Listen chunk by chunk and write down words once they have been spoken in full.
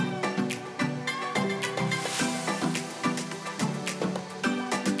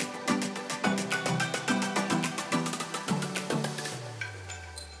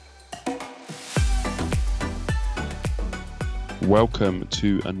Welcome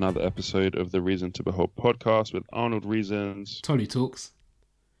to another episode of the Reason to Behold podcast with Arnold Reasons. Tony Talks.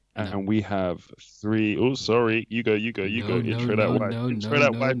 And we have three. Oh, sorry. You go. Intro that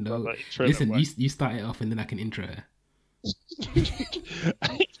wife. Listen, you start it off and then I can intro her.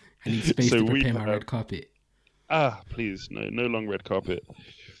 I need space to prepare my red carpet. Please, no long red carpet.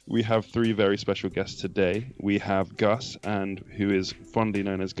 We have three very special guests today. We have Gus, and who is fondly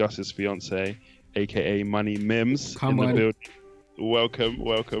known as Gus's fiance, aka Money Mims, Come on. the building.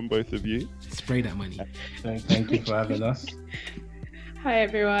 Welcome, both of you. Spray that money. Thank you for having us. Hi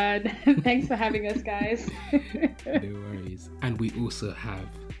everyone, thanks for having us, guys. No worries. And we also have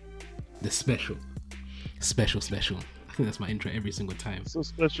the special. I think that's my intro every single time. So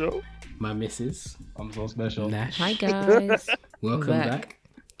special. My missus. I'm so special. Nash. Hi guys. Welcome back.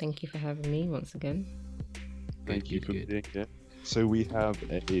 Thank you for having me once again. Thank you for being here. So we have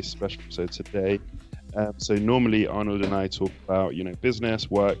a special episode today. So normally Arnold and I talk about, business,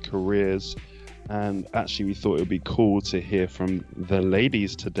 work, careers, and actually we thought it would be cool to hear from the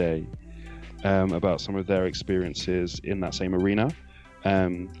ladies today about some of their experiences in that same arena.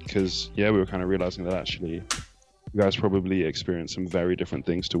 Because we were kind of realizing that actually you guys probably experience some very different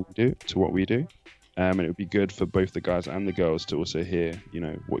things to what we do. And it would be good for both the guys and the girls to also hear,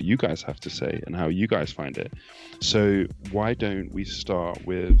 what you guys have to say and how you guys find it. So why don't we start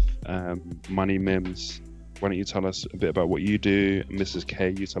with Money Mims? Why don't you tell us a bit about what you do? Mrs.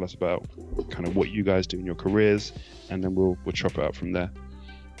 K, you tell us about kind of what you guys do in your careers, and then we'll chop it out from there.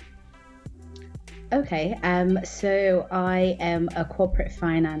 Okay, so I am a corporate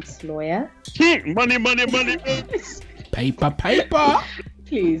finance lawyer. Money. Paper.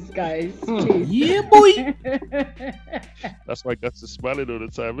 Please, guys, please. Yeah, boy. That's why Gus is smiling all the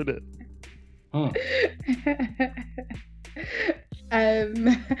time, isn't it?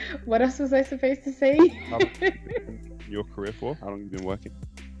 What else was I supposed to say? How long have you been in your career for? How long have you been working?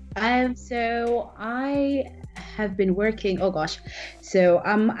 So I have been working, so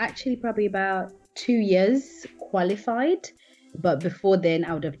I'm actually probably about 2 years qualified, but before then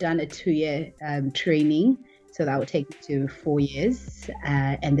I would have done a 2-year training. So that would take me to 4 years.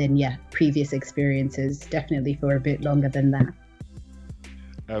 And then, previous experiences definitely for a bit longer than that.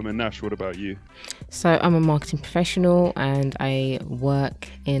 And Nash, what about you? So I'm a marketing professional and I work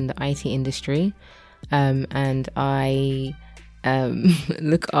in the IT industry. And I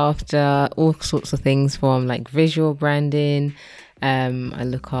look after all sorts of things from like visual branding. I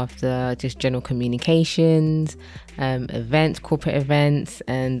look after just general communications, events, corporate events,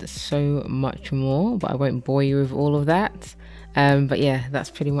 and so much more. But I won't bore you with all of that. But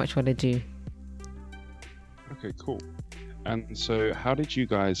that's pretty much what I do. Okay, cool. And so how did you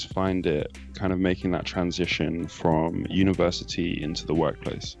guys find it kind of making that transition from university into the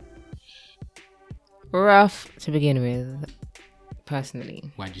workplace? Rough to begin with,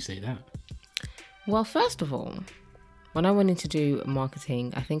 personally. Why'd you say that? Well, first of all, when I went in to do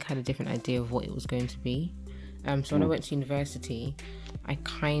marketing, I think I had a different idea of what it was going to be. So when I went to university, I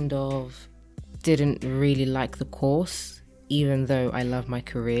kind of didn't really like the course, even though I love my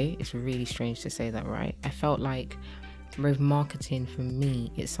career. It's really strange to say that, right? I felt like with marketing, for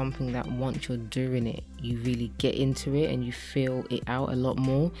me, it's something that once you're doing it, you really get into it and you feel it out a lot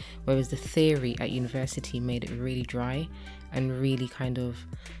more. Whereas the theory at university made it really dry and really kind of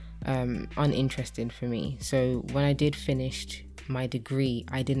uninteresting for me. So when I did finish my degree,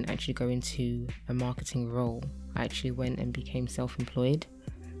 I didn't actually go into a marketing role. I actually went and became self-employed,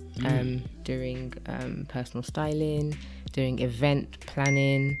 doing personal styling, doing event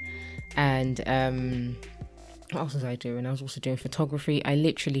planning, and what else was I doing? I was also doing photography. I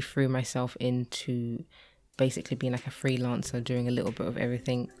literally threw myself into basically being like a freelancer, doing a little bit of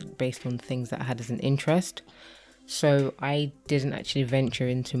everything based on things that I had as an interest. So I didn't actually venture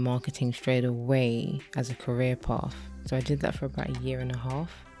into marketing straight away as a career path. So I did that for about 1.5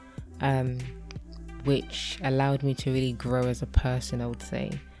 years, which allowed me to really grow as a person, I would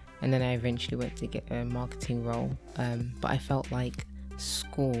say. And then I eventually went to get a marketing role. But I felt like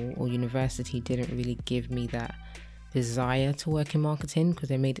school or university didn't really give me that desire to work in marketing because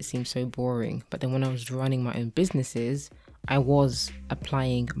they made it seem so boring. But then when I was running my own businesses, I was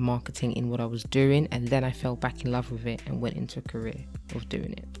applying marketing in what I was doing, and then I fell back in love with it and went into a career of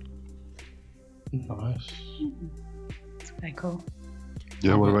doing it. Nice. It's very cool.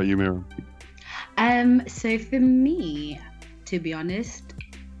 Yeah, what about you, Miriam? So for me, to be honest,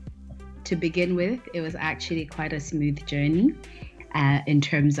 to begin with, it was actually quite a smooth journey in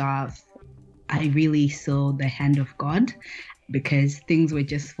terms of I really saw the hand of God because things were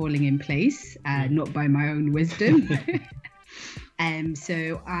just falling in place, not by my own wisdom.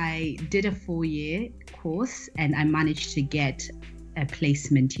 So I did a 4-year course and I managed to get a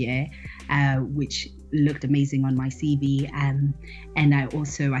placement year, which looked amazing on my CV. And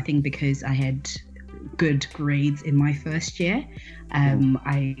I think because I had good grades in my first year,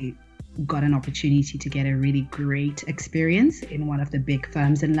 I got an opportunity to get a really great experience in one of the big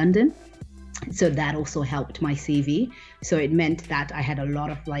firms in London. So that also helped my CV. So it meant that I had a lot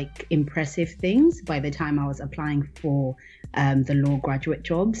of like impressive things by the time I was applying for the law graduate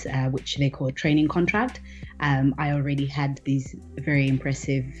jobs, which they call training contract. I already had these very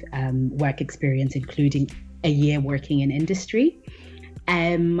impressive work experience, including a year working in industry.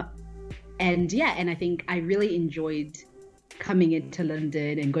 And I think I really enjoyed coming into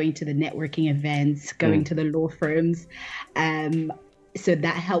London and going to the networking events, going to the law firms. So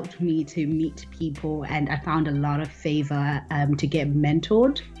that helped me to meet people, and I found a lot of favor to get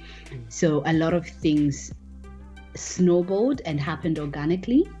mentored. So a lot of things snowballed and happened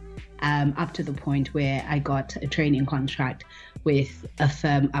organically up to the point where I got a training contract with a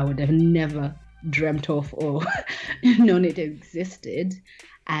firm I would have never dreamt of or known it existed.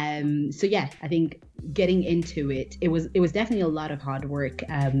 I think getting into it was definitely a lot of hard work.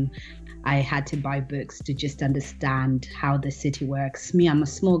 I had to buy books to just understand how the city works. I'm a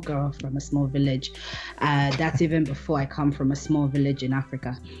small girl from a small village. That's even before I come from a small village in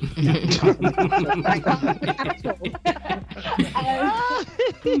Africa.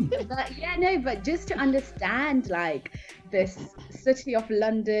 But just to understand like this city of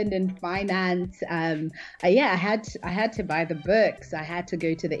London and finance, I had to buy the books. I had to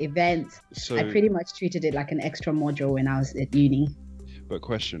go to the events. So, I pretty much treated it like an extra module when I was at uni. But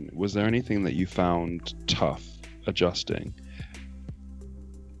question, was there anything that you found tough adjusting?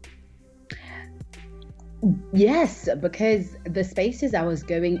 Yes, because the spaces I was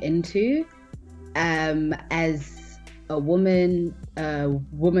going into as a woman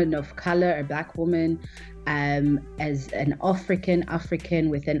of color, a Black woman, as an African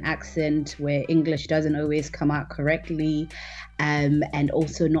with an accent where English doesn't always come out correctly, and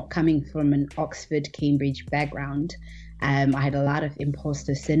also not coming from an Oxford, Cambridge background. I had a lot of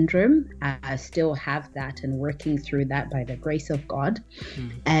imposter syndrome. I still have that and working through that by the grace of God.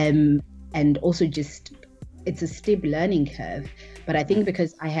 And also just, it's a steep learning curve. But I think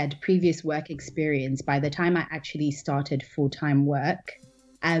because I had previous work experience, by the time I actually started full-time work,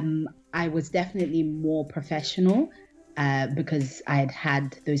 I was definitely more professional because I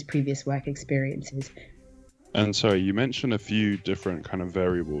had those previous work experiences. And sorry, you mentioned a few different kind of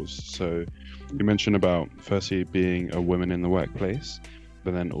variables. So you mentioned about firstly being a woman in the workplace,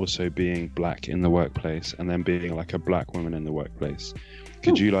 but then also being Black in the workplace, and then being like a Black woman in the workplace.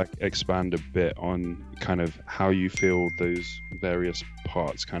 Could you like expand a bit on kind of how you feel those various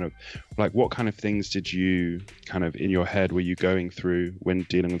parts, kind of like what kind of things did you kind of in your head were you going through when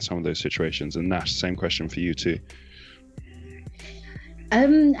dealing with some of those situations? And Nash, same question for you too.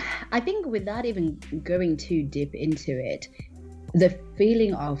 I think without even going too deep into it, the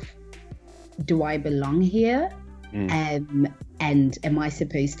feeling of, do I belong here? And am I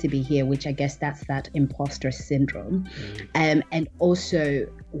supposed to be here? Which I guess that's that imposter syndrome. And also,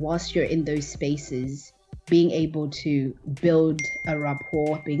 whilst you're in those spaces, being able to build a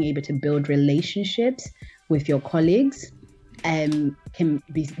rapport, being able to build relationships with your colleagues can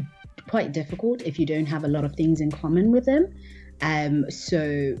be quite difficult if you don't have a lot of things in common with them.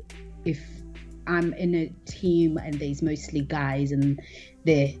 So if I'm in a team and there's mostly guys and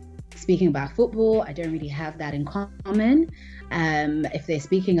they're speaking about football, I don't really have that in common. If they're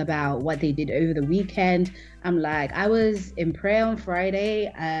speaking about what they did over the weekend, I'm like, I was in prayer on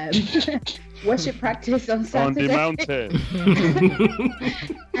Friday, worship practice on Saturday. On the mountain.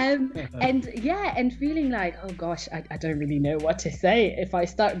 And feeling like, oh gosh, I don't really know what to say. If I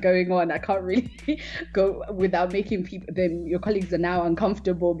start going on, I can't really go without making people, then your colleagues are now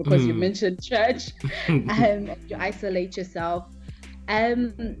uncomfortable because you mentioned church. You isolate yourself.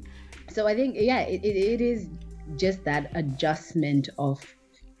 So I think, it is just that adjustment of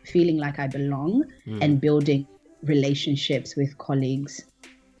feeling like I belong and building relationships with colleagues.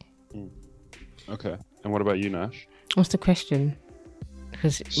 Okay. And what about you, Nash? What's the question?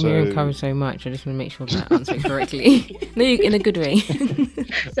 Because Miriam covered so much, I just want to make sure that I answer it correctly. No, in a good way.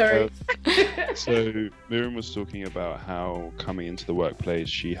 Sorry. So Miriam was talking about how coming into the workplace,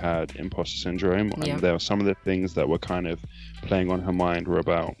 she had imposter syndrome. And there were some of the things that were kind of playing on her mind were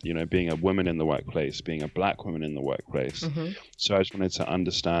about, being a woman in the workplace, being a Black woman in the workplace. So I just wanted to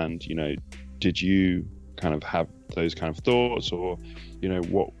understand, did you kind of have those kind of thoughts, or,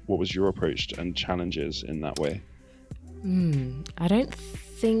 what was your approach and challenges in that way? I don't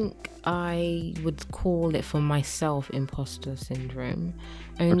think I would call it for myself imposter syndrome,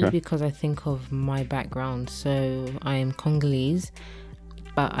 only because I think of my background. So I am Congolese,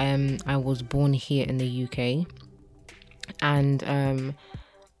 but I was born here in the UK, and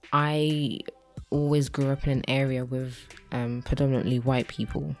I always grew up in an area with predominantly white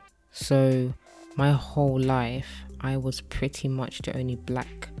people. So my whole life, I was pretty much the only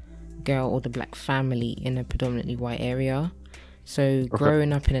black girl or the black family in a predominantly white area. So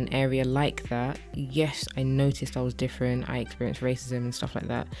growing up in an area like that, yes, I noticed I was different. I experienced racism and stuff like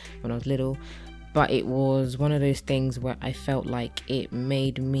that when I was little, but it was one of those things where I felt like it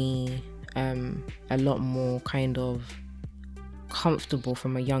made me a lot more kind of comfortable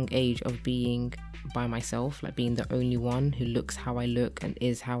from a young age of being by myself, like being the only one who looks how I look and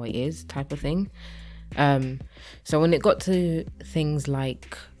is how I is, type of thing. So when it got to things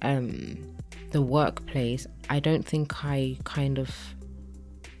like the workplace, I don't think I kind of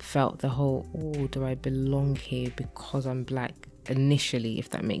felt the whole, oh, do I belong here because I'm black initially,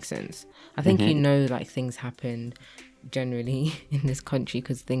 if that makes sense. I think you know, like, things happen generally in this country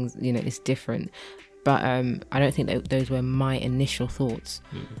because things, you know, it's different. But I don't think that those were my initial thoughts.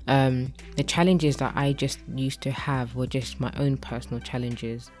 The challenges that I just used to have were just my own personal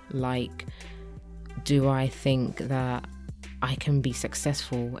challenges. Like, do I think that I can be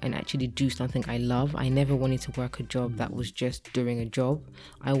successful and actually do something I love? I never wanted to work a job that was just doing a job.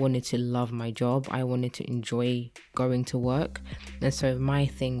 I wanted to love my job. I wanted to enjoy going to work. And so my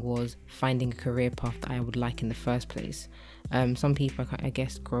thing was finding a career path that I would like in the first place. Some people, I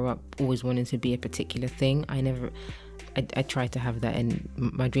guess, grow up always wanting to be a particular thing. I tried to have that, and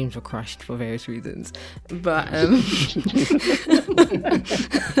my dreams were crushed for various reasons, but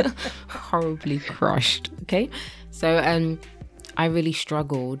horribly crushed. Okay, so I really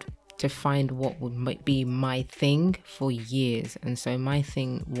struggled to find what would be my thing for years, and so my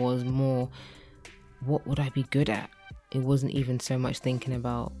thing was more, what would I be good at? It wasn't even so much thinking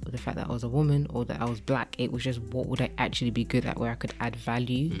about the fact that I was a woman or that I was black. It was just, what would I actually be good at, where I could add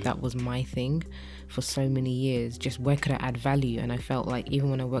value? That was my thing for so many years. Just where could I add value? And I felt like even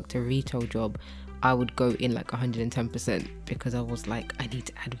when I worked a retail job, I would go in like 110% because I was like, I need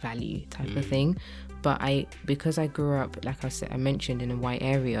to add value, type of thing. But because I grew up, like I said, I mentioned, in a white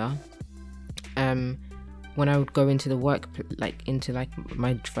area, when I would go into the work, like into like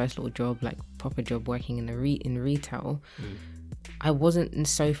my first little job, like proper job, working in retail, I wasn't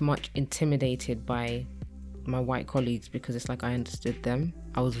so much intimidated by my white colleagues because it's like I understood them.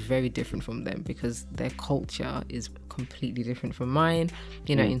 I was very different from them because their culture is completely different from mine.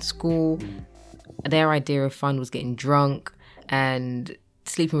 You know, in school, their idea of fun was getting drunk and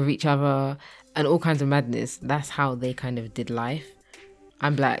sleeping with each other and all kinds of madness. That's how they kind of did life.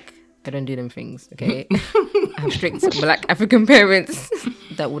 I'm black. I don't do them things, okay? I have strict black African parents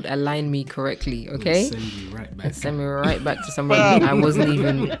that would align me correctly, okay? Send me right back to somebody I wasn't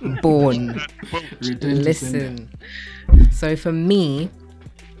even born. Listen. So for me,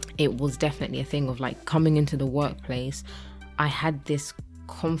 it was definitely a thing of like coming into the workplace. I had this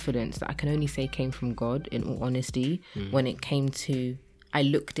confidence that I can only say came from God, in all honesty, when it came to, I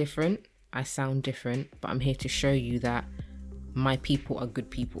look different, I sound different, but I'm here to show you that my people are good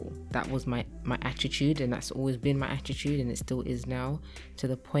people. That was my attitude, and that's always been my attitude, and it still is now, to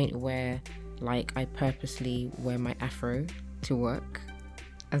the point where like I purposely wear my afro to work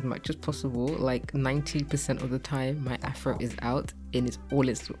as much as possible. Like 90% of the time my afro is out in its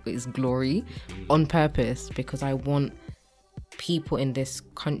glory, on purpose, because I want people in this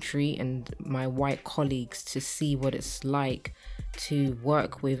country and my white colleagues to see what it's like to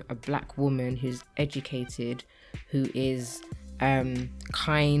work with a black woman who's educated, who is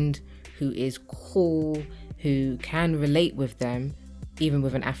kind, who is cool, who can relate with them, even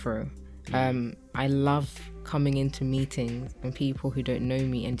with an afro. I love coming into meetings and people who don't know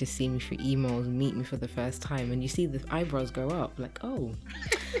me and just see me through emails meet me for the first time, and you see the eyebrows go up, like, oh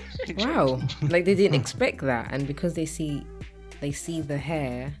wow, like they didn't expect that. And because they see the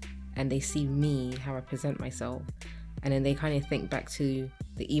hair and they see me, how I present myself, and then they kind of think back to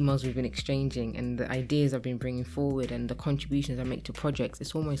the emails we've been exchanging and the ideas I've been bringing forward and the contributions I make to projects.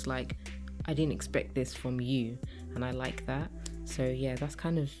 It's almost like, I didn't expect this from you, and I like that. So yeah, that's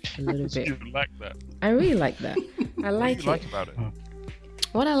kind of a little bit. You like that? I really like that. I like it. What do you like about it?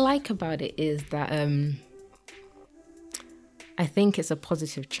 What I like about it is that I think it's a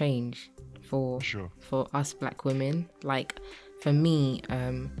positive change for us black women. Like for me,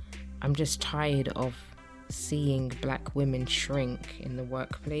 I'm just tired of seeing black women shrink in the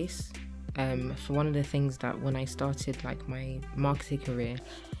workplace. For one of the things that when I started like my marketing career,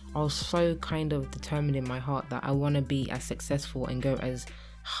 I was so kind of determined in my heart that I want to be as successful and go as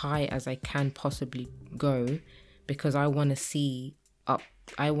high as I can possibly go, because I want to see up.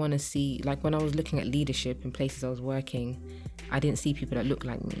 I want to see, like when I was looking at leadership in places I was working, I didn't see people that looked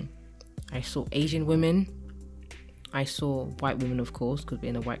like me. I saw Asian women, I saw white women, of course, because we're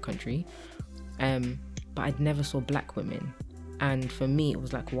in a white country, but I never saw black women. And for me, it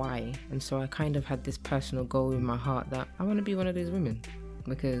was like, why? And so I kind of had this personal goal in my heart that I want to be one of those women,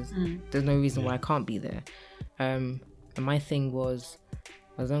 because there's no reason why I can't be there. And my thing was,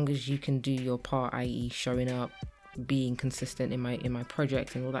 as long as you can do your part, i.e. showing up, being consistent in my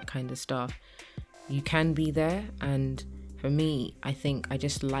projects and all that kind of stuff, you can be there. And for me, I think I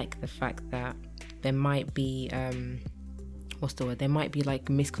just like the fact that there might be there might be like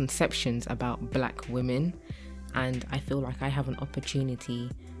misconceptions about black women, and I feel like I have an opportunity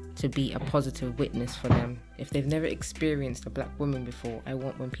to be a positive witness for them. If they've never experienced a black woman before, I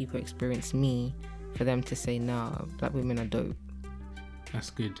want when people experience me, for them to say, nah, black women are dope. That's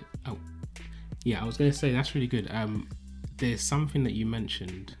good. Oh, yeah, I was going to say that's really good. There's something that you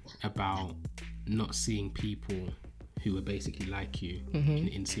mentioned about not seeing people who are basically like you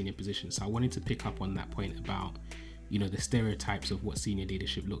in senior positions. So I wanted to pick up on that point about, you know, the stereotypes of what senior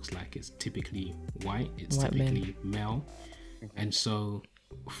leadership looks like. It's typically white, it's White typically male. And so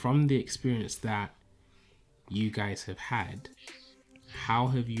from the experience that you guys have had, how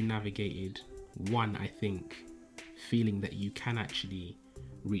have you navigated, one, I think, feeling that you can actually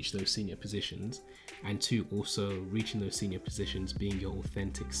reach those senior positions, and two, also reaching those senior positions being your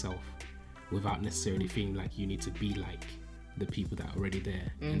authentic self without necessarily feeling like you need to be like the people that are already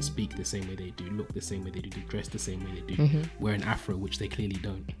there and speak the same way they do, look the same way they do, dress the same way they do, wear an afro, which they clearly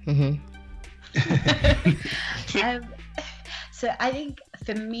don't. So I think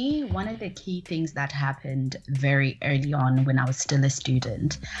for me, one of the key things that happened very early on when I was still a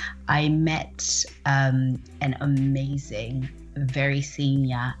student, I met an amazing, very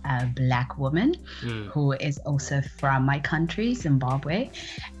senior black woman who is also from my country, Zimbabwe.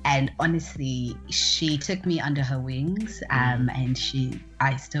 And honestly, she took me under her wings, and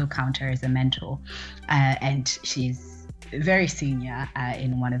I still count her as a mentor. And she's very senior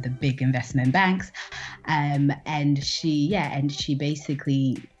in one of the big investment banks, and she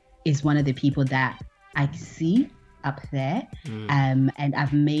basically is one of the people that I see up there, and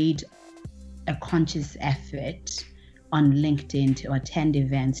I've made a conscious effort on LinkedIn to attend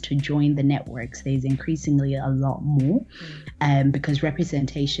events, to join the networks. There's increasingly a lot more, because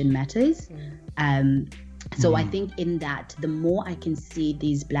representation matters. So I think in that, the more I can see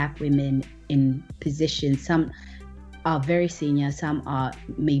these black women in positions, some are very senior, some are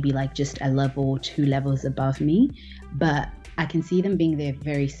maybe like just a level, 2 levels above me, but I can see them being their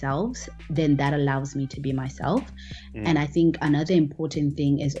very selves, then that allows me to be myself. And I think another important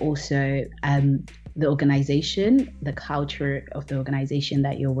thing is also the organization, the culture of the organization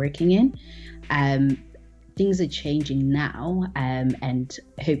that you're working in. Things are changing now, and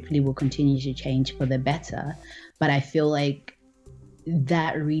hopefully will continue to change for the better. But I feel like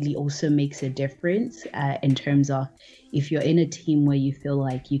that really also makes a difference in terms of if you're in a team where you feel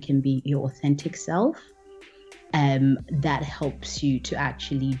like you can be your authentic self, that helps you to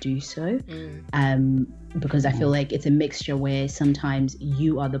actually do so. Because I feel like it's a mixture where sometimes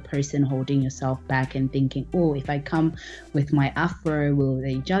you are the person holding yourself back and thinking, oh, if I come with my afro, will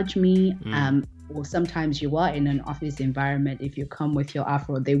they judge me? Or sometimes you are in an office environment, if you come with your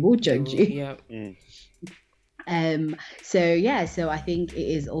afro, they will judge you. So I think it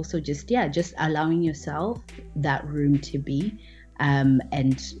is also just allowing yourself that room to be,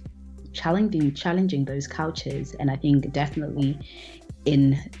 and challenging those cultures. And I think definitely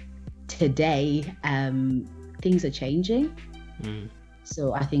in today, things are changing.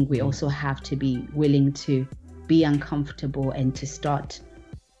 So I think we also have to be willing to be uncomfortable and to start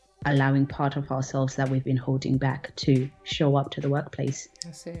allowing part of ourselves that we've been holding back to show up to the workplace.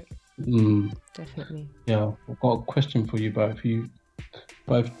 That's it. Definitely. Yeah, I've got a question for you both. You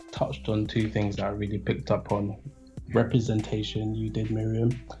both touched on two things that I really picked up on. Representation, you did,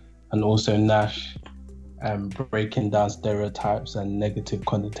 Miriam, and also Nash, breaking down stereotypes and negative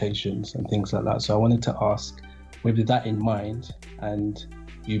connotations and things like that. So I wanted to ask, with that in mind, and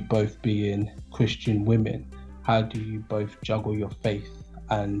you both being Christian women, how do you both juggle your faith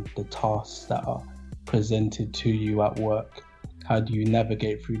and the tasks that are presented to you at work? How do you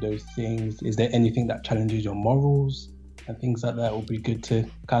navigate through those things? Is there anything that challenges your morals and things like that? It would be good to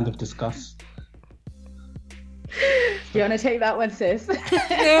kind of discuss. Do you want to take that one, sis?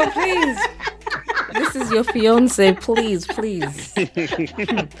 Yeah, please. This is your fiance. Please.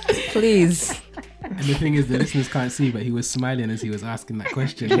 Please. And the thing is, the listeners can't see, but he was smiling as he was asking that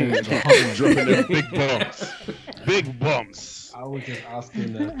question. Dropping a big bombs. big bumps. I was just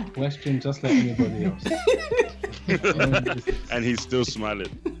asking a question, just like anybody else. And he's still smiling.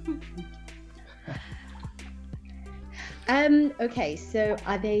 Okay, so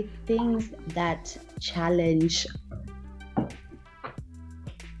are there things that challenge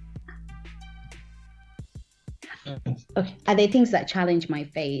are there things that challenge my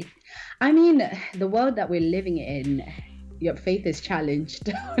faith? I mean, the world that we're living in, your faith is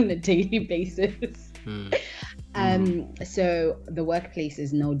challenged on a daily basis. So the workplace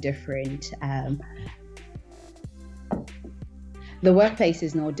is no different. The workplace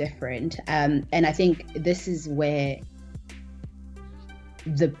is no different. And I think this is where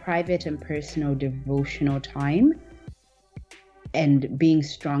the private and personal devotional time and being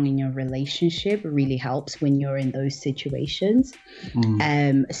strong in your relationship really helps when you're in those situations.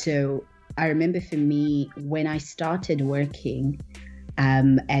 So I remember for me, when I started working,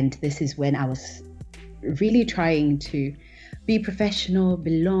 and this is when I was really trying to be professional,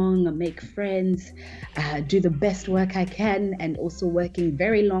 belong, make friends, do the best work I can, and also working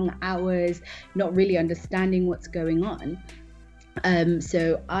very long hours, not really understanding what's going on.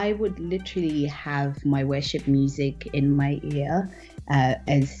 So I would literally have my worship music in my ear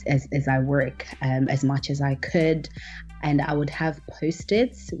as I work as much as I could. And I would have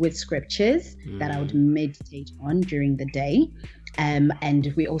post-its with scriptures that I would meditate on during the day.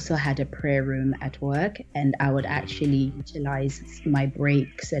 And we also had a prayer room at work, and I would actually utilize my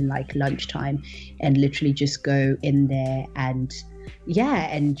breaks and like lunchtime and literally just go in there and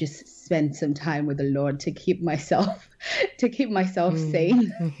just spend some time with the Lord to keep myself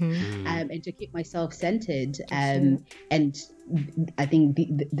sane, and to keep myself centered. And I think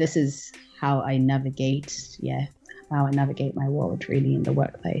this is how I navigate my world really in the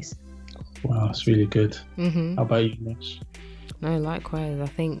workplace. Wow, that's really good. How about you, Nish? No, likewise. I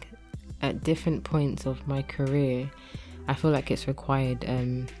think at different points of my career, I feel like it's required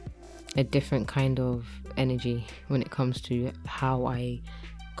a different kind of energy when it comes to how I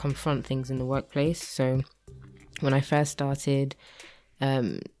confront things in the workplace. So when I first started,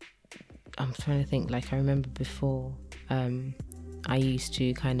 I'm trying to think, like I remember before, I used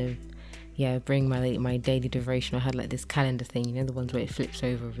to kind of bring my daily devotion. I had like this calendar thing, you know, the ones where it flips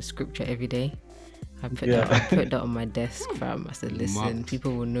over with a scripture every day. I put that on my desk, fam. I said, listen,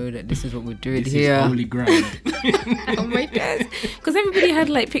 people will know that this is what we're doing this here. Is Holy Ground. On my desk. Because everybody had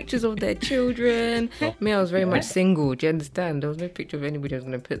like pictures of their children. Me, I was very much single. Do you understand? There was no picture of anybody I was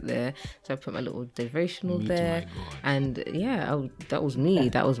going to put there. So I put my little devotional there. And that was me.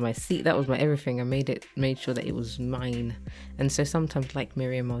 That was my seat. That was my everything. I made sure that it was mine. And so sometimes, like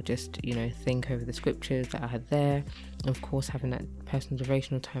Miriam, I'll just, think over the scriptures that I had there. Of course, having that personal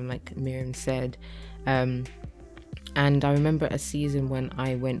devotional time, like Miriam said. And I remember a season when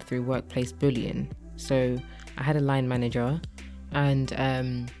I went through workplace bullying. So I had a line manager,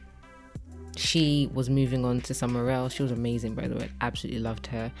 and she was moving on to somewhere else. She was amazing, by the way. Absolutely loved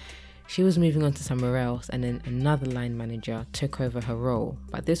her. She was moving on to somewhere else, and then another line manager took over her role.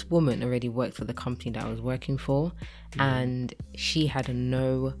 But this woman already worked for the company that I was working for, and she had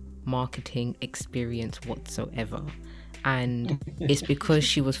no marketing experience whatsoever. And it's because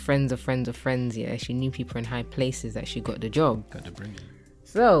she was friends of friends of friends, she knew people in high places that she got the job. Got to bring it.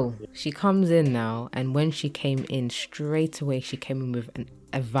 So she comes in now, and when she came in, straight away she came in with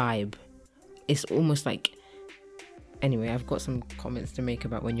a vibe. It's almost like, anyway, I've got some comments to make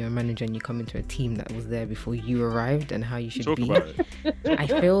about when you're a manager and you come into a team that was there before you arrived and how you should be. About it. I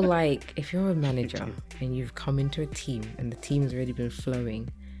feel like if you're a manager and you've come into a team and the team has already been flowing,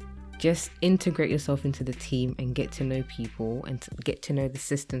 just integrate yourself into the team and get to know people and get to know the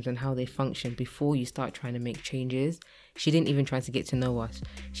systems and how they function before you start trying to make changes. She didn't even try to get to know us.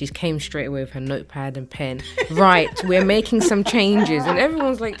 She came straight away with her notepad and pen. Right, we're making some changes. And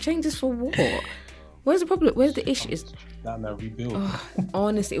everyone's like, changes for what? Where's the problem? Where's the issue? Rebuild.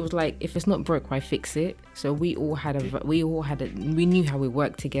 Honestly, it was like, if it's not broke, why fix it? So we knew how we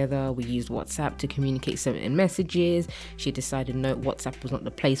worked together. We used WhatsApp to communicate certain messages. She decided, no, WhatsApp was not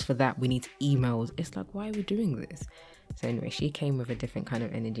the place for that. We need emails. It's like, why are we doing this? So anyway, she came with a different kind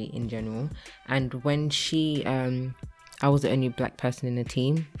of energy in general. And when I was the only black person in the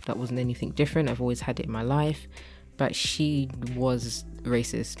team. That wasn't anything different. I've always had it in my life. But she was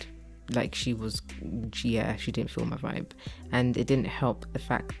racist. Like she didn't feel my vibe, and it didn't help the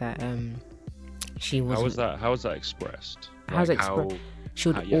fact that she was. How was that expressed? How's it expressed? She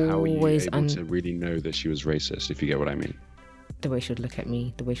would how were you always able to really know that she was racist? If you get what I mean. The way she would look at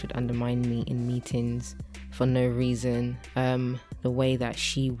me, the way she would undermine me in meetings for no reason, the way that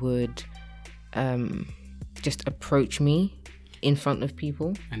she would just approach me in front of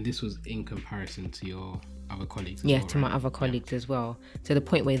people. And this was in comparison to your other colleagues? Yeah, to my other colleagues as well. To the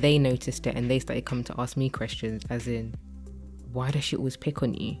point where they noticed it and they started coming to ask me questions, as in, why does she always pick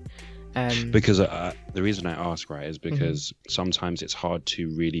on you? Because the reason I ask, right, is because sometimes it's hard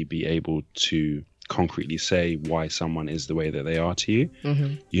to really be able to concretely say why someone is the way that they are to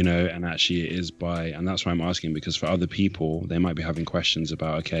you, you know, and actually it is and that's why I'm asking, because for other people, they might be having questions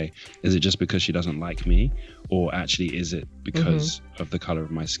about, okay, is it just because she doesn't like me, or actually is it because of the color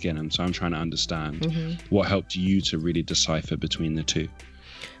of my skin? And so I'm trying to understand what helped you to really decipher between the two.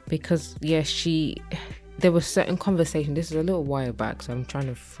 Because, yeah, there was certain conversation. This is a little while back, so I'm trying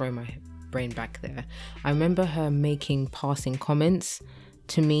to throw my brain back there. I remember her making passing comments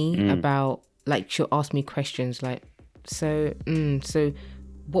to me about, like, she'll ask me questions like, so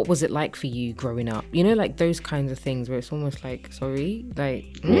what was it like for you growing up? You know, like those kinds of things where it's almost like, sorry,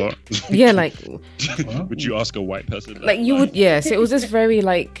 like, what? Yeah, like, would you ask a white person that? Like, you would, yeah. So it was just very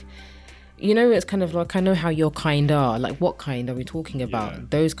like, you know, it's kind of like, I know how your kind are. Like, what kind are we talking about? Yeah.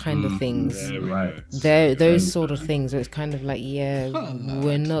 Those kind of things. Right. Those sort of things. It's kind of like, yeah,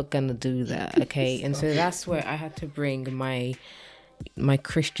 we're not gonna do that, okay? And so that's where I had to bring my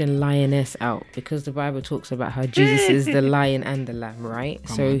Christian lioness out, because the Bible talks about how Jesus is the lion and the lamb, right?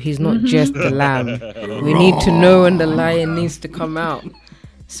 So he's not just the lamb. We need to know when the lion needs to come out.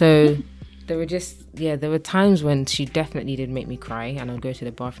 So there were times when she definitely did make me cry, and I'd go to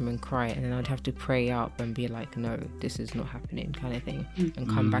the bathroom and cry, and then I'd have to pray up and be like, no, this is not happening, kind of thing, and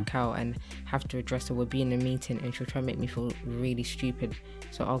come back out and have to address her. We'll be in a meeting and she'll try to make me feel really stupid,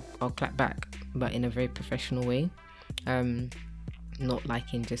 so I'll clap back, but in a very professional way. Not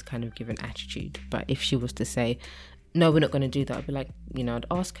like in just kind of give an attitude. But if she was to say, no, we're not going to do that, I'd be like, you know, I'd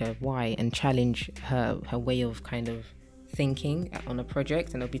ask her why and challenge her way of kind of thinking on a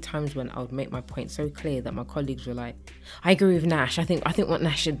project. And there'll be times when I would make my point so clear that my colleagues were like, I agree with Nash. I think what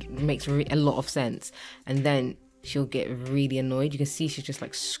Nash makes a lot of sense. And then she'll get really annoyed. You can see she's just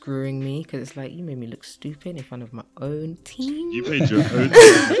like screwing me, because it's like, you made me look stupid in front of my own team. You made your own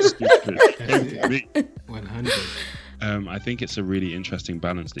team look stupid. 100. I think it's a really interesting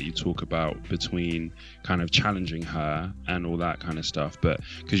balance that you talk about between kind of challenging her and all that kind of stuff, but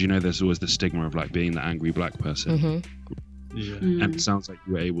because, you know, there's always the stigma of like being the angry black person. Yeah. And it sounds like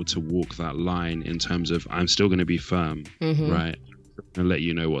you were able to walk that line in terms of, I'm still going to be firm, right, and let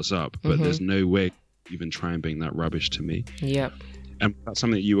you know what's up, but there's no way you even try and bring that rubbish to me. Yep. And that's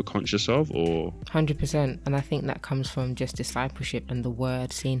something that you were conscious of, or? 100%. And I think that comes from just discipleship and the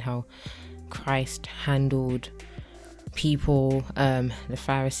word, seeing how Christ handled people, the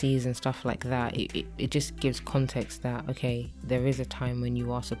Pharisees and stuff like that. It just gives context that, okay, there is a time when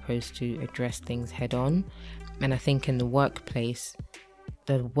you are supposed to address things head on. And I think in the workplace,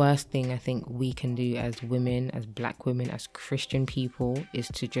 the worst thing I think we can do as women, as black women, as Christian people, is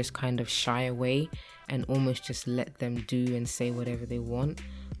to just kind of shy away and almost just let them do and say whatever they want.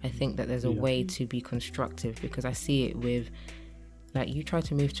 I think that there's a way to be constructive, because I see it with, like, you try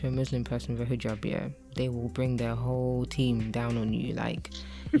to move to a Muslim person with a hijab, yeah, they will bring their whole team down on you. Like,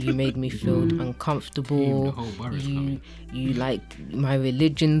 you made me feel uncomfortable. You like my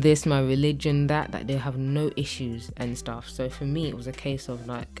religion this, my religion that they have no issues and stuff. So for me, it was a case of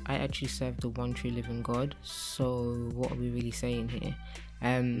like, I actually serve the one true living God. So what are we really saying here?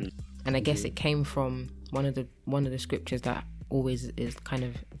 And I guess it came from one of the scriptures that always is kind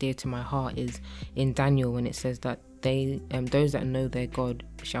of dear to my heart, is in Daniel, when it says that those that know their God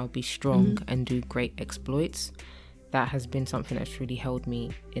shall be strong and do great exploits. That has been something that's really held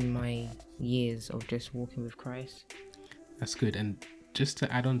me in my years of just walking with Christ. That's good. And just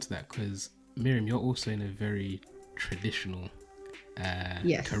to add on to that, because Miriam, you're also in a very traditional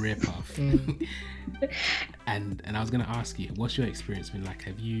career path. and I was going to ask you, what's your experience been like?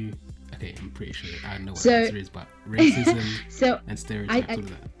 Have you, okay, I'm pretty sure I know what the answer is, but racism and stereotypes, all of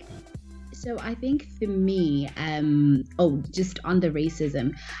that. So I think for me, just on the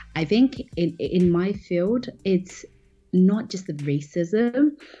racism, I think in my field, it's not just the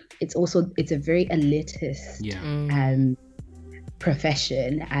racism, it's a very elitist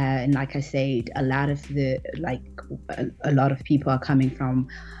profession. And like I said, a lot of people are coming from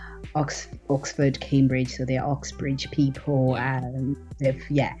Oxford, Cambridge, so they're Oxbridge people. They've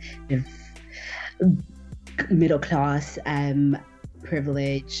middle class,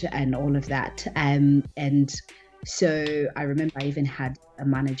 privilege and all of that, and so I remember I even had a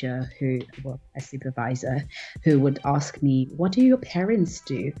manager a supervisor who would ask me, what do your parents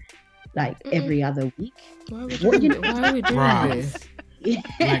do, like every other week? Why are we doing this?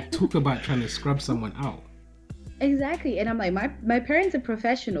 Like, talk about trying to scrub someone out. Exactly. And I'm like, my parents are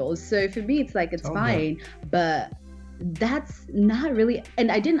professionals, so for me it's like, it's fine, but that's not really,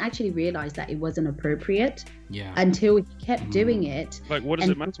 and I didn't actually realize that it wasn't appropriate Yeah. until he kept doing it. Like, what does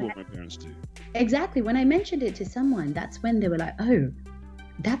And it matter what my parents do? Exactly. When I mentioned it to someone, that's when they were like, "Oh,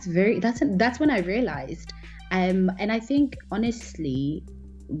 that's when I realized." And I think honestly,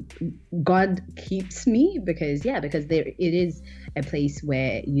 God keeps me because there it is a place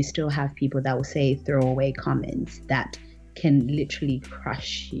where you still have people that will say throwaway comments that can literally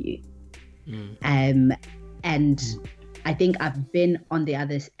crush you. And I think I've been on the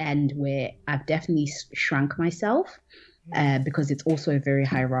other end where I've definitely shrunk myself because it's also a very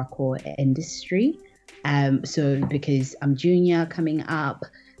hierarchical industry. So because I'm junior coming up,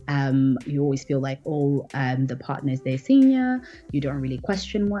 you always feel like all the partners, they're senior. You don't really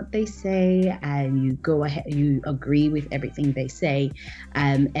question what they say, and you go ahead, you agree with everything they say.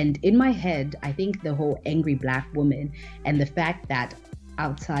 And in my head, I think the whole angry Black woman and the fact that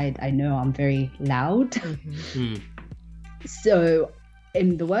outside I know I'm very loud. So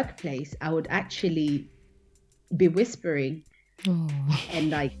in the workplace, I would actually be whispering and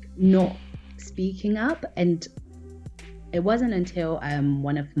like not speaking up. And it wasn't until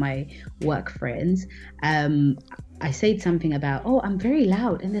one of my work friends, I said something about, "Oh, I'm very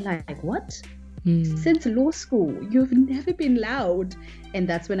loud," and they're like, "What? Since law school, you've never been loud." And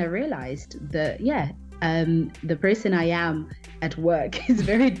that's when I realized that the person I am at work is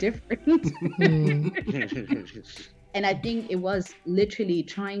very different. And I think it was literally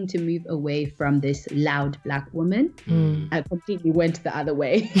trying to move away from this loud Black woman. I completely went the other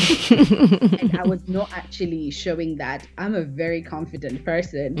way. And I was not actually showing that I'm a very confident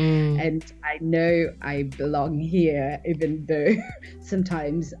person. And I know I belong here, even though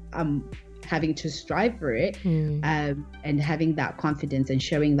sometimes I'm having to strive for it. And having that confidence and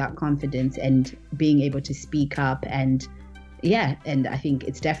showing that confidence and being able to speak up and I think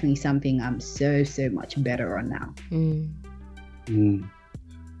it's definitely something I'm so much better on now.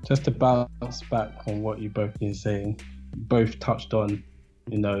 Just to bounce back on what you both been saying, both touched on,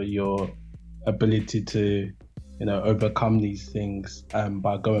 your ability to, overcome these things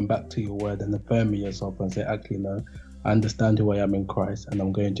by going back to your word and affirming yourself and say, actually, no, I understand who I am in Christ and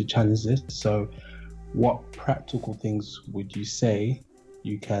I'm going to challenge this. So what practical things would you say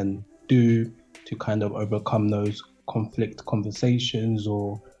you can do to kind of overcome those conflict conversations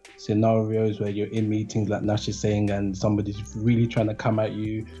or scenarios where you're in meetings like Nash is saying and somebody's really trying to come at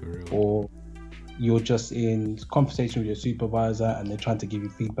you, or you're just in conversation with your supervisor and they're trying to give you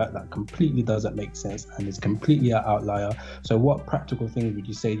feedback that completely doesn't make sense and is completely an outlier? So what practical things would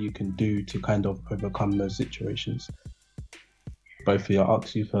you say you can do to kind of overcome those situations? Both of you, I'll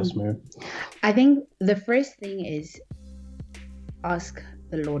ask you first, Miriam. I think the first thing is ask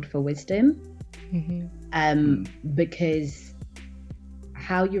the Lord for wisdom. Because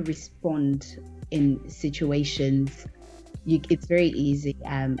how you respond in situations, it's very easy,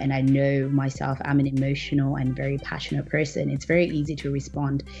 and I know myself, I'm an emotional and very passionate person. It's very easy to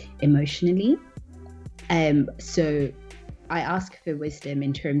respond emotionally, so I ask for wisdom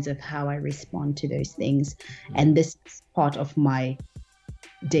in terms of how I respond to those things. And this is part of my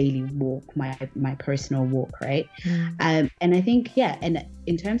daily walk, my personal walk, right? And I think and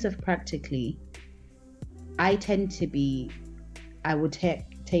in terms of practically, I tend to be, I would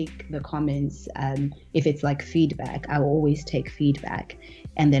take the comments, if it's like feedback, I will always take feedback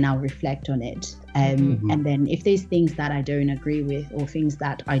and then I'll reflect on it. And then if there's things that I don't agree with or things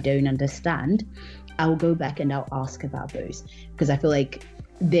that I don't understand, I'll go back and I'll ask about those, because I feel like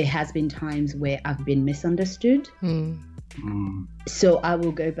there has been times where I've been misunderstood. So I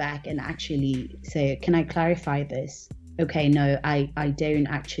will go back and actually say, can I clarify this? Okay, no, I don't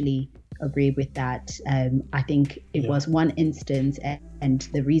actually agree with that. I think it was one instance and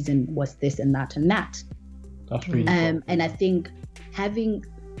the reason was this and that and that. That's really and I think having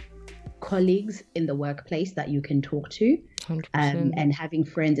colleagues in the workplace that you can talk to, and having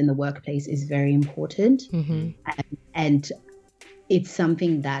friends in the workplace is very important. And it's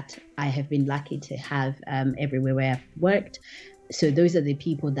something that I have been lucky to have everywhere where I've worked. So those are the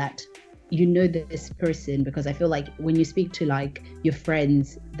people that this person, because I feel like when you speak to like your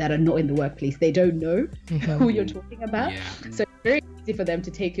friends that are not in the workplace, they don't know who you're talking about. So it's very easy for them to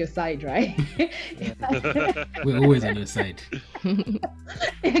take your side, right? We're always on your side.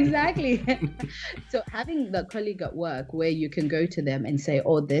 Exactly. So having the colleague at work where you can go to them and say,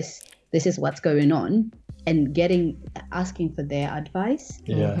 oh, this is what's going on, and asking for their advice.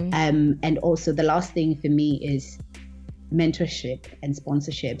 And also the last thing for me is mentorship and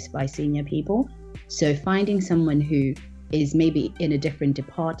sponsorships by senior people. So finding someone who is maybe in a different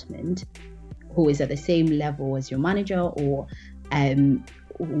department, who is at the same level as your manager, or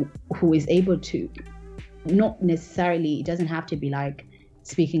who is able to not necessarily, it doesn't have to be like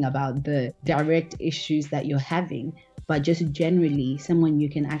speaking about the direct issues that you're having, but just generally someone you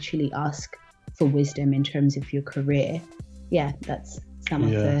can actually ask for wisdom in terms of your career. Yeah, that's some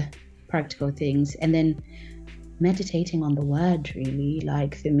of the practical things. And then meditating on the word, really.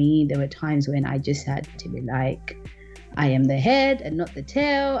 Like for me, there were times when I just had to be like, I am the head and not the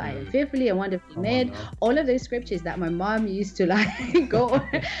tail. I am fearfully and wonderfully made. All of those scriptures that my mom used to like go,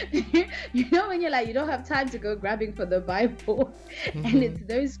 you know, when you're like, you don't have time to go grabbing for the Bible. And it's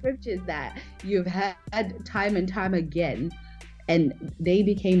those scriptures that you've had time and time again. And they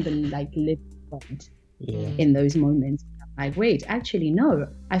became the like living God in those moments. Like, wait, actually, no,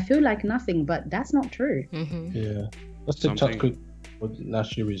 I feel like nothing, but that's not true. Yeah. Just to touch quick,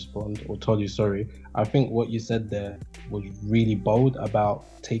 Nash, you respond, or Tolly, sorry. I think what you said there was really bold about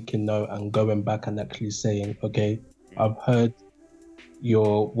taking note and going back and actually saying, okay, I've heard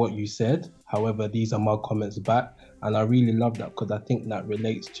what you said. However, these are my comments back. And I really love that because I think that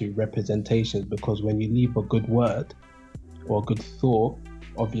relates to representations, because when you leave a good word or a good thought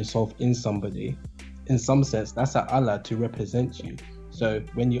of yourself in somebody, in some sense, that's an Allah to represent you. So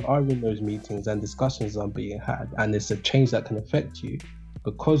when you are in those meetings and discussions are being had, and it's a change that can affect you,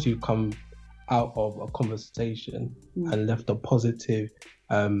 because you come out of a conversation and left a positive,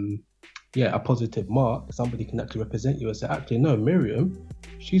 a positive mark, somebody can actually represent you and say, actually, no, Miriam,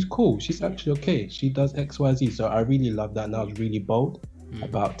 she's cool. She's actually okay. She does X, Y, Z. So I really love that. And I was really bold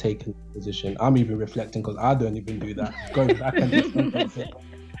about taking the position. I'm even reflecting because I don't even do that. Going back and just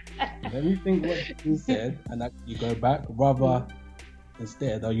let me think what you said, and actually go back. Rather,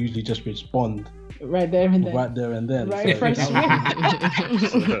 instead, I usually just respond right there and then. Right, so,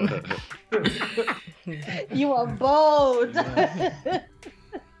 you are bold. But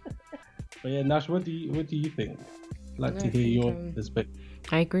yeah, Nash, what do you think? I'd like to hear your perspective.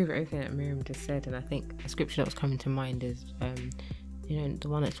 I agree with everything that Miriam just said, and I think a scripture that was coming to mind is, the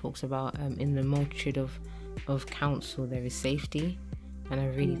one that talks about in the multitude of counsel there is safety. And I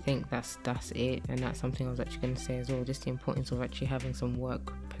really think that's it, and that's something I was actually going to say as well, just the importance of actually having some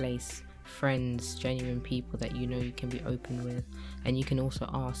workplace friends, genuine people that you know you can be open with, and you can also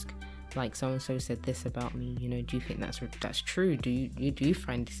ask, like, so and so said this about me, do you think that's true? Do you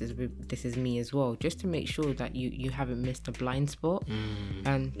find this is me as well? Just to make sure that you haven't missed a blind spot,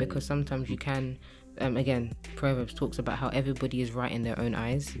 and because sometimes you can. Again, Proverbs talks about how everybody is right in their own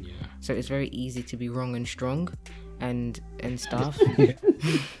eyes, so it's very easy to be wrong and strong. And stuff.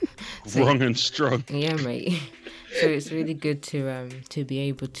 So, wrong and strong. Yeah, mate. So it's really good to be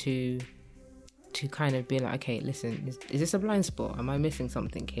able to kind of be like, okay, listen, is this a blind spot? Am I missing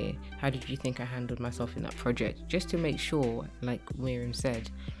something here? How did you think I handled myself in that project? Just to make sure, like Miriam said,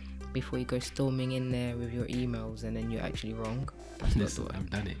 before you go storming in there with your emails and then you're actually wrong. Listen,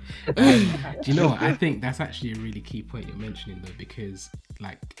 I've done it. Do you know what? I think that's actually a really key point you're mentioning though, because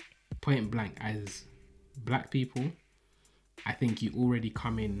like point blank, as Black people, I think you already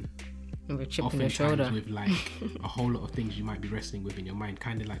come in oftentimes with like a whole lot of things you might be wrestling with in your mind,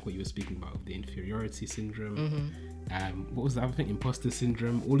 kind of like what you were speaking about with the inferiority syndrome. What was the other thing? Imposter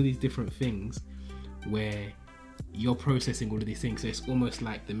syndrome. All of these different things where you're processing all of these things. So it's almost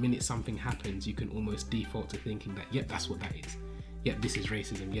like the minute something happens, you can almost default to thinking that, yep, that's what that is. Yep, this is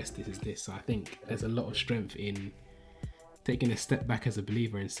racism. Yes, this is this. So I think there's a lot of strength in taking a step back as a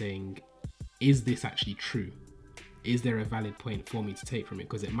believer and saying, is this actually true? Is there a valid point for me to take from it?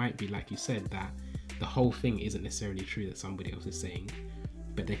 Because it might be, like you said, that the whole thing isn't necessarily true that somebody else is saying,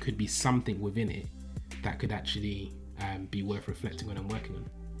 but there could be something within it that could actually be worth reflecting on and working on.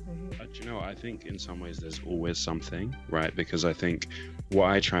 I think in some ways there's always something, right? Because I think what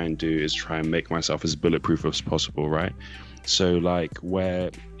I try and do is try and make myself as bulletproof as possible, right? So like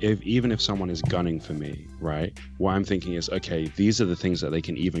even if someone is gunning for me, right, what I'm thinking is, okay, these are the things that they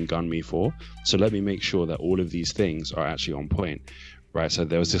can even gun me for, so let me make sure that all of these things are actually on point, right? So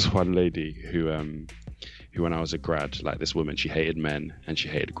there was this one lady who when I was a grad, like this woman, she hated men and she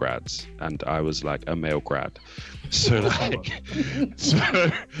hated grads, and I was like a male grad, so like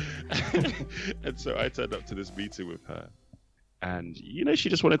and so I turned up to this meeting with her, and she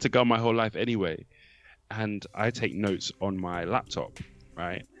just wanted to gun my whole life anyway. And I take notes on my laptop,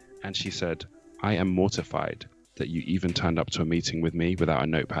 right? And she said, I am mortified that you even turned up to a meeting with me without a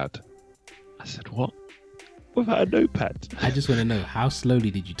notepad. I said, what? Without a notepad? I just want to know, how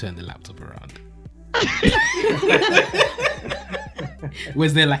slowly did you turn the laptop around?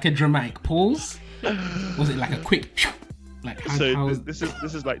 Was there like a dramatic pause? Was it like a quick... Like this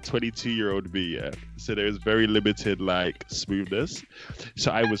is like 22-year-old me, yeah. So there was very limited like smoothness.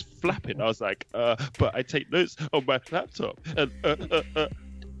 So I was flapping. I was like, but I take notes on my laptop, and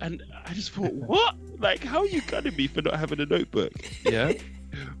And I just thought, what? Like, how are you gunning me for not having a notebook? Yeah.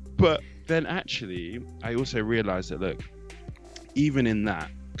 But then actually, I also realized that, look, even in that,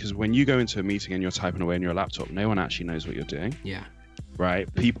 because when you go into a meeting and you're typing away on your laptop, no one actually knows what you're doing. Yeah.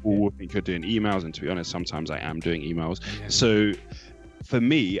 Right? People will think you're doing emails, and to be honest, sometimes I am doing emails. Yeah. So for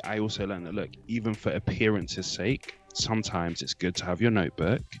me, I also learned that, look, even for appearance's sake, sometimes it's good to have your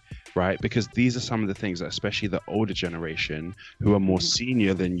notebook, right? Because these are some of the things that, especially the older generation who are more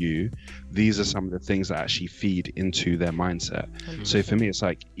senior than you, these are some of the things that actually feed into their mindset. So for me, it's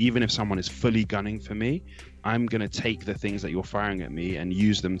like, even if someone is fully gunning for me, I'm going to take the things that you're firing at me and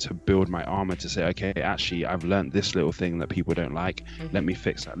use them to build my armor to say, okay, actually, I've learned this little thing that people don't like. Let me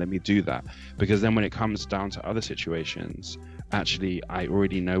fix that. Let me do that. Because then when it comes down to other situations, actually, I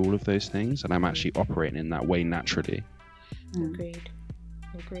already know all of those things and I'm actually operating in that way naturally. Agreed.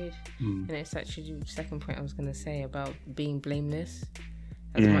 And it's actually the second point I was going to say about being blameless.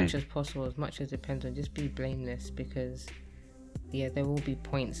 As much as possible, as much as depends on, just be blameless, because yeah, there will be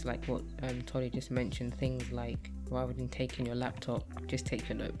points like what Tolly just mentioned, things like rather than taking your laptop, just take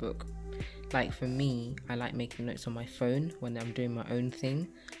your notebook. Like for me, I like making notes on my phone when I'm doing my own thing.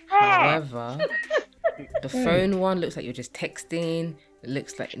 However, the phone one looks like you're just texting. It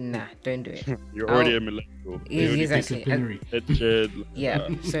looks like, nah, don't do it. You're already a millennial. Exactly. Yeah.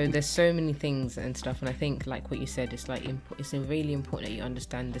 So there's so many things and stuff, and I think like what you said, it's like it's really important that you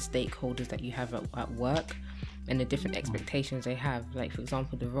understand the stakeholders that you have at work and the different expectations they have. Like for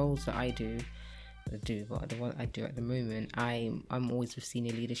example, the roles that I do the one I do at the moment, I'm always with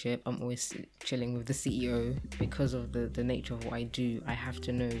senior leadership. I'm always chilling with the CEO because of the nature of what I do. I have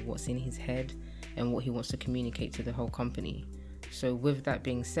to know what's in his head and what he wants to communicate to the whole company. So with that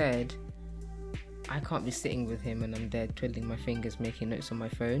being said, I can't be sitting with him and I'm there twiddling my fingers making notes on my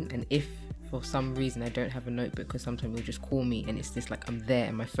phone. And if for some reason I don't have a notebook, because sometimes he'll just call me and it's just like I'm there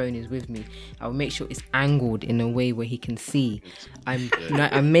and my phone is with me, I'll make sure it's angled in a way where he can see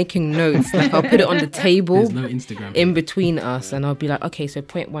I'm making notes. Like I'll put it on the table. There's no Instagram in between us, and I'll be like, okay, so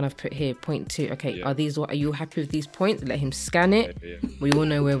point 1 I've put here, point 2, okay, are you happy with these points? Let him scan it. We all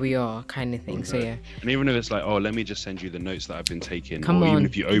know where we are, kind of thing. So yeah. And even if it's like, oh, let me just send you the notes that I've been taking, Come or on. even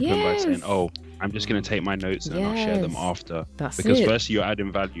if you open by Yes. saying, oh, I'm just going to take my notes and I'll share them Yes. after. That's because it. firstly, you're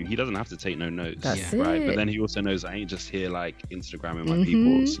adding value. He doesn't have to take no notes, That's right? it. But then he also knows I ain't just here like Instagramming my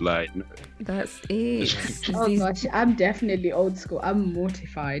peoples. Like, no. That's it. Oh gosh, I'm definitely old school. I'm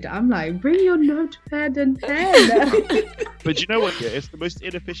mortified. I'm like, bring your notepad and pen. But you know what? Yeah, it's the most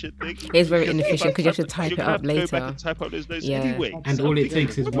inefficient thing. It's very inefficient because you have to type You're it gonna up have to go back later. and type up those notes Yeah. anyway. And all it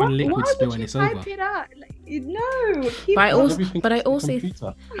takes is one liquid Why spill would and you it's type over. it out? Like, no. Keep But I on. also, Everything but I is on also,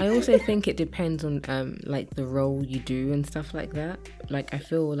 computer. I also think it depends on like the role you do and stuff like that. Like I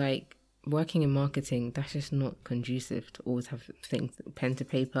feel like working in marketing, that's just not conducive to always have things pen to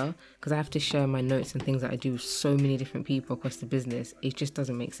paper, because I have to share my notes and things that I do with so many different people across the business. It just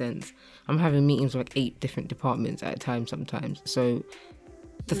doesn't make sense. I'm having meetings with like 8 different departments at a time sometimes. So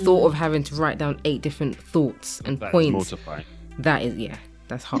the thought of having to write down 8 different thoughts and That is points, mortifying. that is, yeah,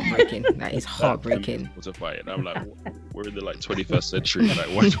 that's heartbreaking. That is heartbreaking. That's mortifying. I'm like, we're in the like 21st century. Like,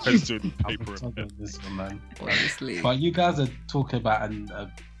 why do I still need I'm paper? on top of this one, man. Honestly. But you guys are talking about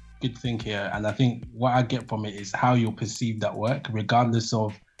a good thing here, and I think what I get from it is how you're perceived at work, regardless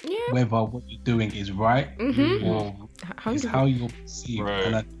of Yeah. whether what you're doing is right Mm-hmm. or How is does how you're perceived. Right.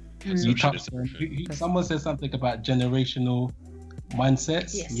 And you Perception touched is on, perception. someone said something about generational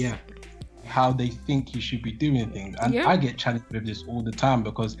mindsets. Yes. Yeah. How they think you should be doing things, and Yeah. I get challenged with this all the time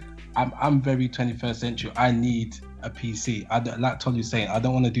because I'm very 21st century. I need a PC. I don't, like Tolly's saying, I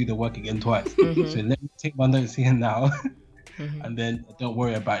don't want to do the work again twice. Mhm. So let me take my notes here now, Mhm. and then don't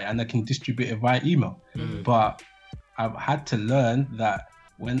worry about it, and I can distribute it via email. Mhm. But I've had to learn that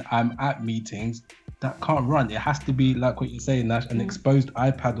when I'm at meetings, that can't run. It has to be like what you're saying, Nash, an exposed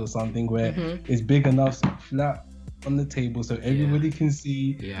iPad or something where Mhm. it's big enough, so flat on the table, so everybody can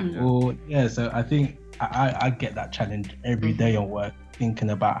see. Yeah. Or so I think I get that challenge every day on work, thinking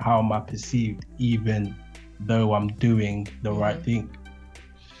about how am I perceived, even though I'm doing the right thing.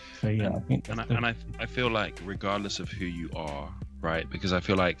 So yeah, I think that's And I feel like regardless of who you are, right? Because I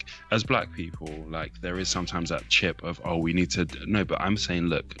feel like as Black people, like there is sometimes that chip of, oh, we need to no, but I'm saying,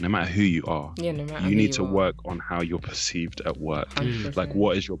 look, no matter who you are, Yeah, no matter you who need to are. work on how you're perceived at work. 100%. Like,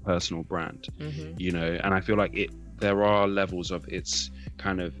 what is your personal brand? Mhm. You know, and I feel like there are levels of it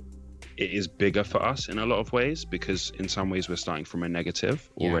is bigger for us in a lot of ways, because in some ways we're starting from a negative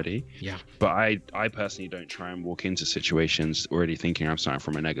already. Yeah. But I personally don't try and walk into situations already thinking I'm starting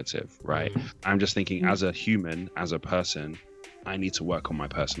from a negative, right? I'm just thinking as a human, as a person, I need to work on my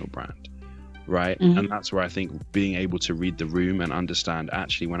personal brand, right? And that's where I think being able to read the room and understand,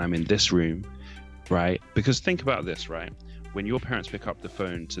 actually, when I'm in this room, right? Because think about this, right? When your parents pick up the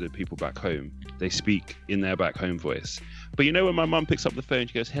phone to the people back home, they speak in their back home voice. But you know, when my mum picks up the phone,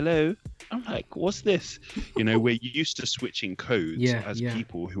 she goes, hello. I'm like, what's this? You know, we're used to switching codes as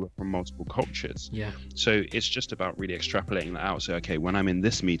people who are from multiple cultures. Yeah. So it's just about really extrapolating that out. So, okay, when I'm in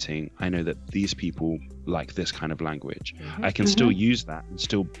this meeting, I know that these people like this kind of language. I can still use that and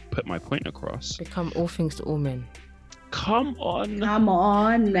still put my point across. Become all things to all men. Come on.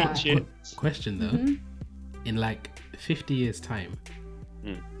 Question though, in like 50 years time,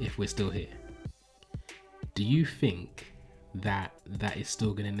 if we're still here, do you think that is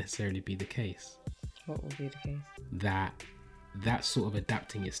still going to necessarily be the case? What will be the case? That sort of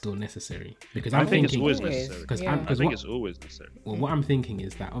adapting is still necessary, because I think it's always necessary. I think it's always necessary. Well, what I'm thinking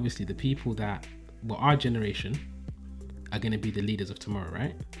is that obviously the people our generation are going to be the leaders of tomorrow,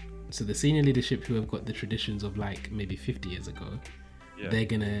 right? So the senior leadership who have got the traditions of like maybe 50 years ago, they're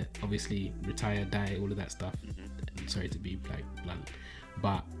going to obviously retire, die, all of that stuff. Sorry to be like blunt,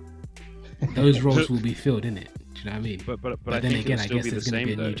 but those roles will be filled, innit? Do you know what I mean? But then again, I guess there's going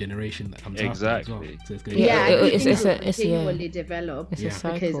to be a new generation that comes after as well. So it's going to continually develop. It's a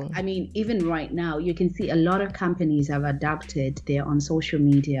cycle. Because I mean, even right now, you can see a lot of companies have adapted. They're on social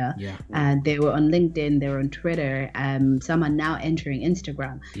media. And they were on LinkedIn. They're on Twitter. Some are now entering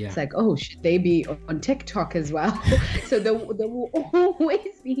Instagram. It's like, oh, should they be on TikTok as well? So there will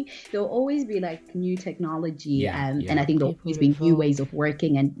always be like new technology, and I think there'll always be new ways of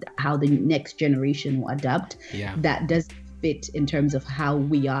working and how the next generation will adapt. That does fit in terms of how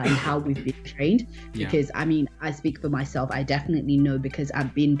we are and how we've been trained. Because I mean, I speak for myself. I definitely know, because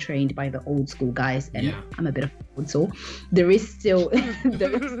I've been trained by the old school guys, and I'm a bit of old soul. There is still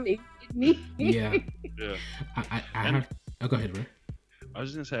things in me. I have. Oh, go ahead, Ray. I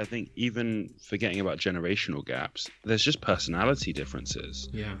was going to say, I think even forgetting about generational gaps, there's just personality differences,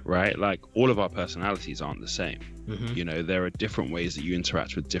 right? Like all of our personalities aren't the same. You know, there are different ways that you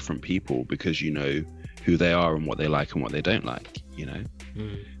interact with different people because you know who they are and what they like and what they don't like, you know?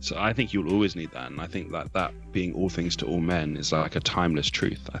 So I think you'll always need that. And I think that being all things to all men is like a timeless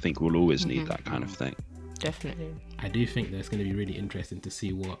truth. I think we'll always need that kind of thing. Definitely. I do think that it's going to be really interesting to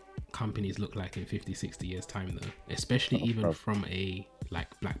see what companies look like in 50, 60 years time though, especially even from a like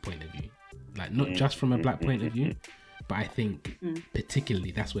black point of view, like not just from a black point of view, but I think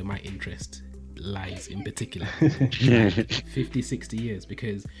particularly that's where my interest lies in particular. 50, 60 years,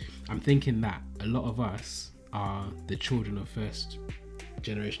 because I'm thinking that a lot of us are the children of first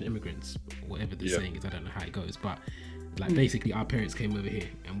generation immigrants, whatever the saying is. I don't know how it goes, but like basically our parents came over here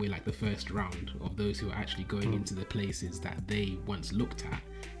and we're like the first round of those who are actually going into the places that they once looked at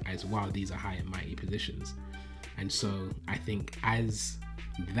as, wow, these are high and mighty positions. And so I think as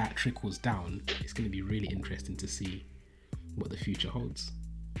that trickles down, it's going to be really interesting to see what the future holds.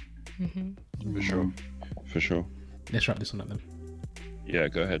 For sure. Let's wrap this one up then. Yeah,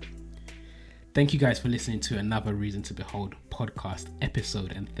 go ahead. Thank you guys for listening to another Reason to Behold podcast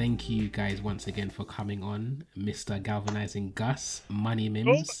episode, and thank you guys once again for coming on, Mr. Galvanizing Gus, Money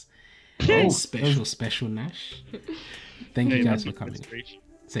Mims, and special Nash. Thank you guys for coming.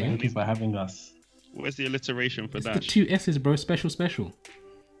 Thank you for having us. Where's the alliteration for Nash? The 2 S's, bro. Special.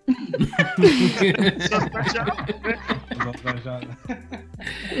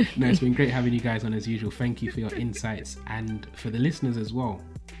 No, it's been great having you guys on as usual. Thank you for your insights, and for the listeners as well.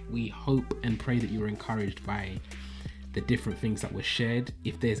 We hope and pray that you were encouraged by the different things that were shared.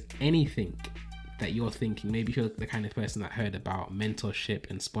 If there's anything that you're thinking, maybe you're the kind of person that heard about mentorship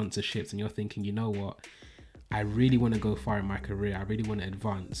and sponsorships and you're thinking, you know what, I really want to go far in my career, I really want to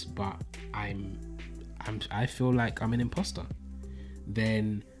advance, but I feel like I'm an imposter,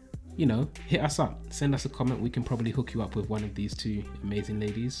 then, you know, hit us up, send us a comment. We can probably hook you up with one of these 2 amazing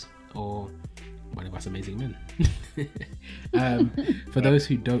ladies or one of us amazing men. For those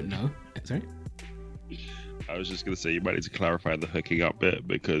who don't know, sorry? I was just going to say, you might need to clarify the hooking up bit,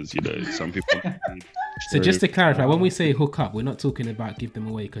 because, you know, some people... So just to clarify, when we say hook up, we're not talking about give them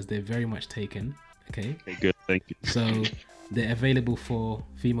away, because they're very much taken, okay? Okay, good, thank you. So they're available for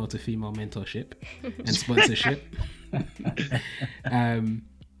female to female mentorship and sponsorship.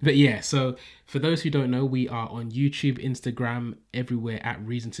 But yeah, so for those who don't know, we are on YouTube, Instagram, everywhere at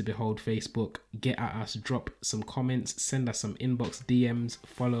Reason to Behold, Facebook. Get at us, drop some comments, send us some inbox DMs,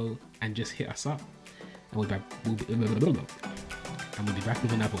 follow, and just hit us up. And we'll be back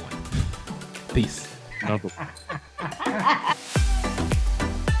with another one. Peace.